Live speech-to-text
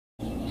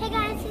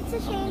Mr.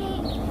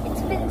 Shaney.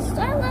 It's been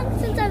so long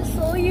since I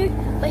saw you,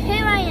 but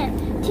here I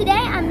am. Today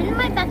I'm in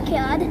my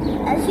backyard,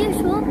 as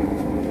usual.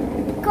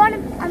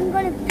 I'm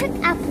gonna pick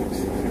apples.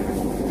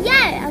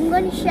 Yeah, I'm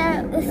gonna share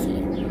it with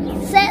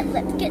you. So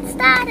let's get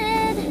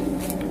started.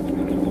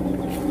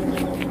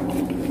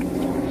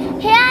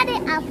 Here are the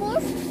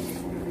apples.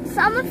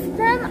 Some of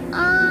them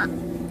are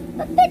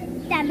a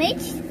bit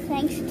damaged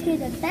thanks to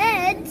the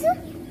birds,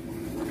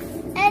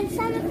 and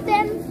some of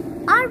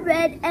them are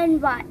red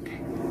and ripe.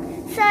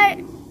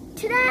 So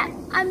today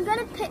I'm going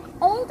to pick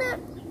all the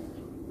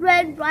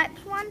red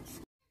ripe ones.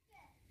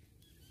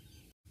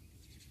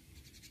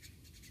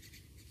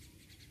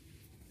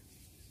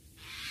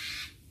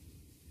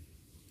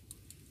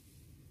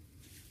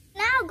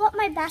 Now I've got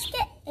my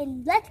basket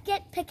and let's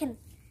get picking.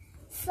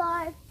 So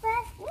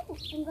first,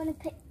 I'm going to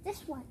pick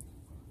this one.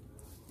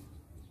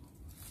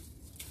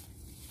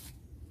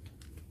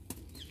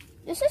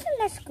 This is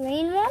a nice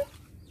green one,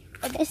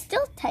 but it's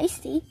still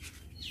tasty.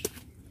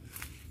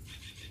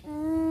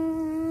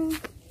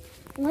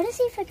 I want to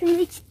see if I can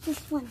reach this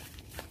one.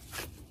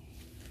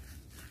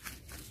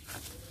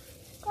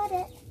 Got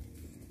it.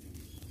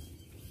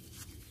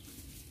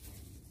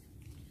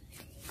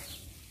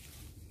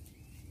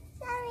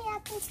 Sorry,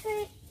 apple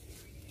fruit.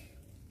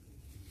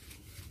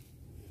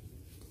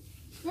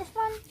 This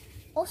one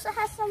also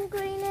has some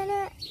green in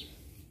it.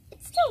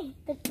 It's still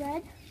a bit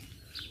red.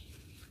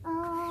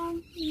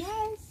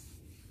 Nice.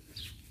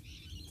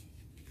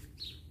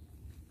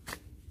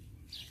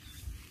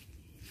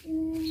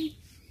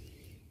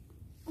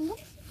 I'm gonna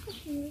see if I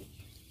can reach.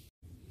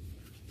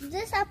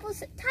 This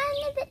apple's a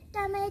tiny bit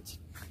damaged,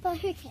 but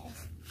who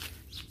cares?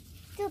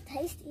 Still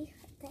tasty.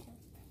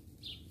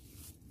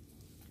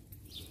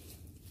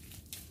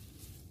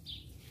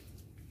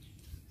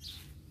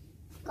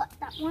 Got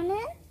that one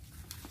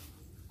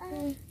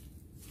in.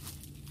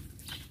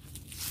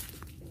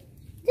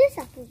 This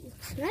apple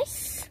looks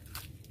nice.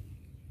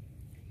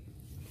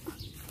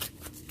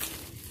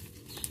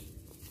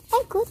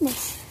 Oh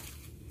goodness,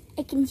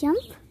 I can jump.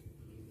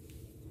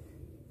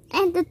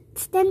 And the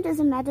stem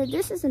doesn't matter.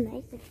 This is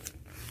amazing.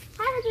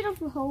 I have a bit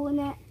of a hole in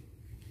it,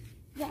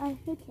 but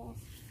who cares?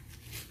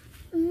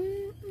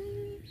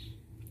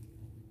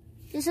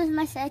 This is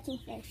my searching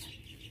face.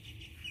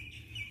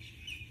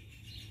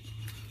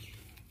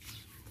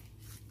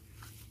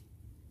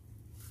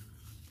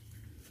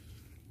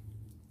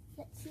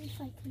 Let's see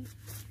if I can.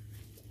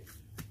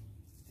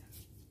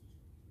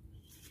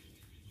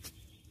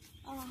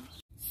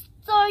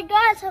 So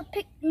guys, I've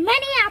picked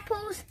many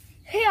apples.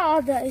 Here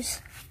are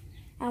those.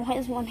 And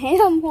here's one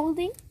here I'm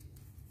holding.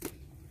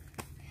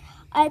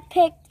 I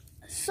picked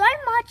so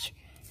much.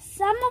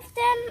 Some of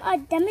them are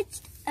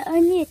damaged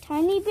only a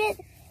tiny bit,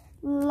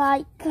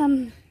 like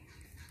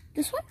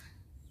this one.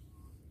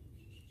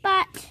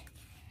 But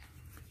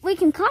we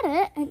can cut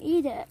it and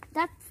eat it.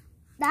 That's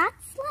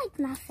like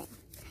nothing.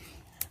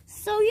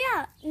 So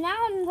yeah, now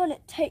I'm gonna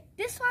take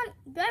this one,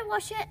 go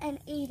wash it and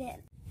eat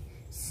it.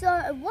 So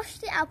I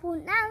washed the apple,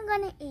 now I'm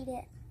gonna eat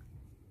it.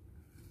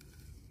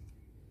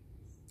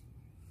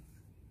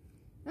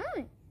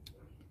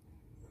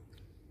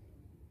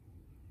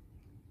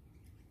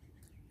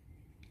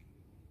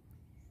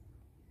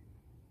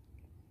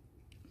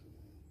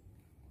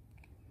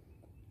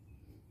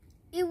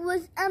 It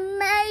was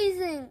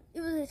amazing.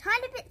 It was a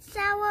tiny bit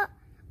sour,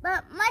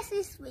 but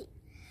mostly sweet.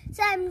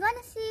 So I'm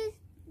gonna see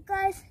you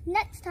guys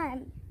next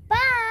time.